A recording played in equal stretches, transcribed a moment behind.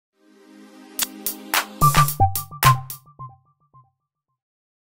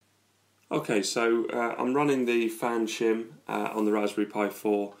Okay, so I'm running the fan shim on the Raspberry Pi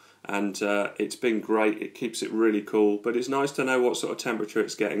 4, and it's been great. It keeps it really cool, but it's nice to know what sort of temperature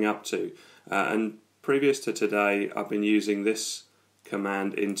it's getting up to. And previous to today, I've been using this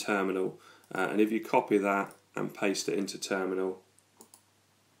command in terminal, and if you copy that and paste it into terminal,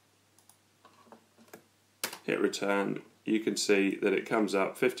 hit return, you can see that it comes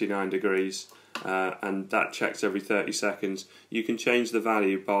up 59 degrees. And that checks every 30 seconds. You can change the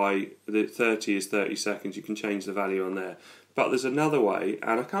value by, the 30 is 30 seconds, you can change the value on there. But there's another way,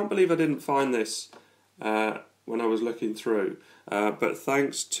 and I can't believe I didn't find this when I was looking through, but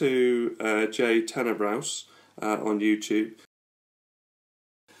thanks to JTenebrous on YouTube.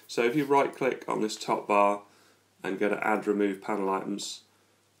 So if you right click on this top bar and go to add remove panel items,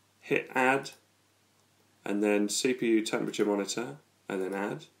 hit add and then CPU temperature monitor and then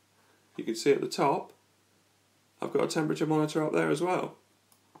add. You can see at the top I've got a temperature monitor up there as well,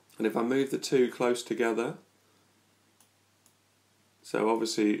 and if I move the two close together, so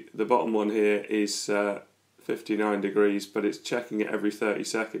obviously the bottom one here is 59 degrees, but it's checking it every 30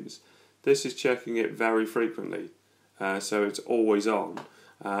 seconds. This is checking it very frequently, so it's always on,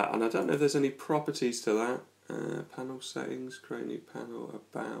 and I don't know if there's any properties to that. Panel settings, create new panel,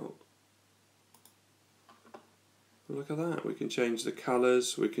 about. Look at that, we can change the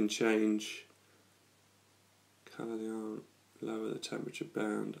colours, we can change colour the arm, lower the temperature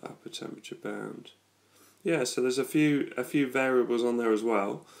bound, upper temperature bound. Yeah, so there's a few variables on there as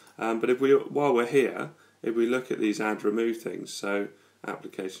well. But if while we're here, if we look at these add remove things, so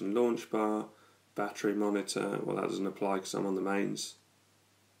application launch bar, battery monitor, well that doesn't apply because I'm on the mains.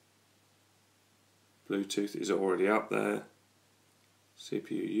 Bluetooth is already up there.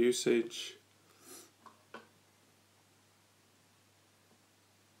 CPU usage.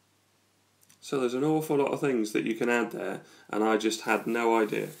 So there's an awful lot of things that you can add there, and I just had no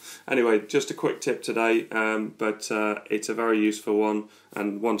idea. Anyway, just a quick tip today, but it's a very useful one,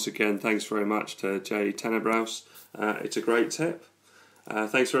 and once again, thanks very much to JTenebrous. It's a great tip.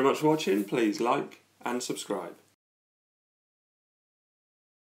 Thanks very much for watching. Please like and subscribe.